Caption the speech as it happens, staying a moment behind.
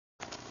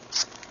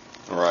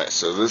Alright,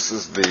 so this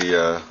is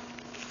the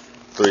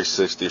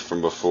 360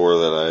 from before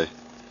that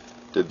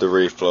I did the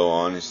reflow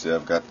on. You see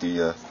I've got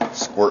the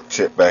squirt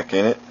chip back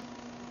in it.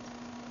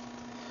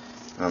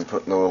 I'm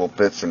putting the little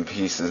bits and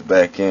pieces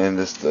back in.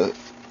 Just the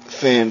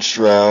fan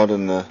shroud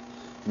and the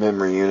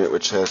memory unit,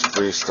 which has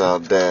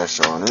freestyle dash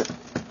on it.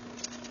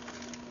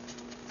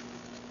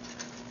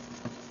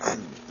 I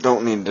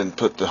don't need to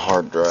put the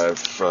hard drive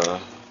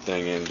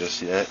thing in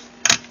just yet.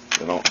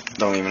 I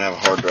don't even have a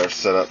hard drive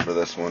set up for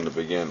this one to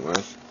begin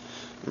with.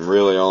 And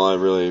really, all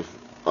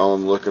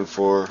I'm looking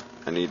for,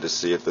 I need to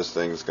see if this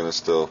thing's going to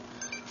still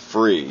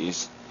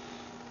freeze.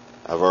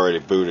 I've already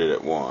booted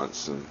it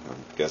once, and I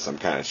guess I'm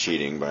kind of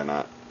cheating by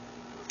not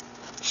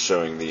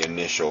showing the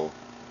initial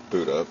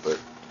boot up, but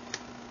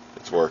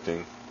it's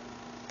working.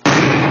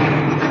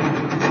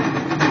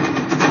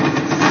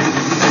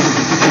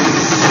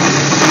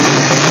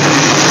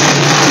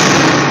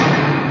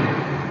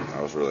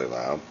 That was really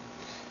loud.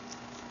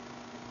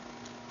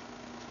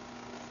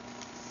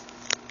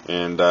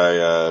 And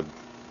I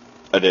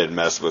did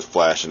mess with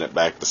flashing it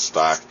back to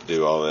stock to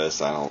do all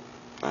this. I don't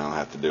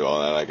have to do all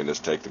that. I can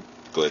just take the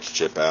glitch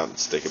chip out and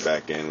stick it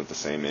back in with the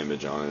same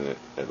image on it.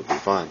 It'll be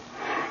fine.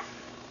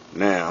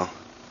 Now,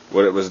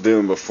 what it was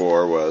doing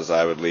before was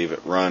I would leave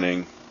it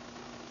running,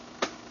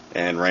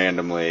 and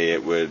randomly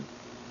it would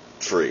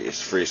freeze.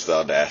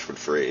 Freestyle dash would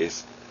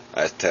freeze.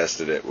 I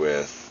tested it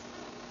with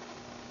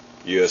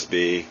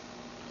USB,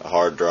 a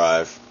hard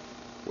drive,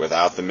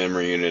 without the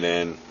memory unit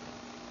in.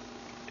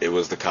 It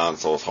was the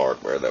console's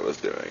hardware that was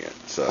doing it.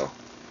 So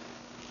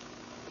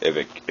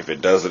if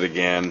it does it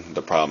again,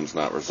 the problem's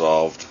not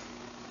resolved.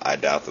 I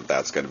doubt that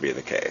that's going to be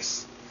the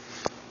case.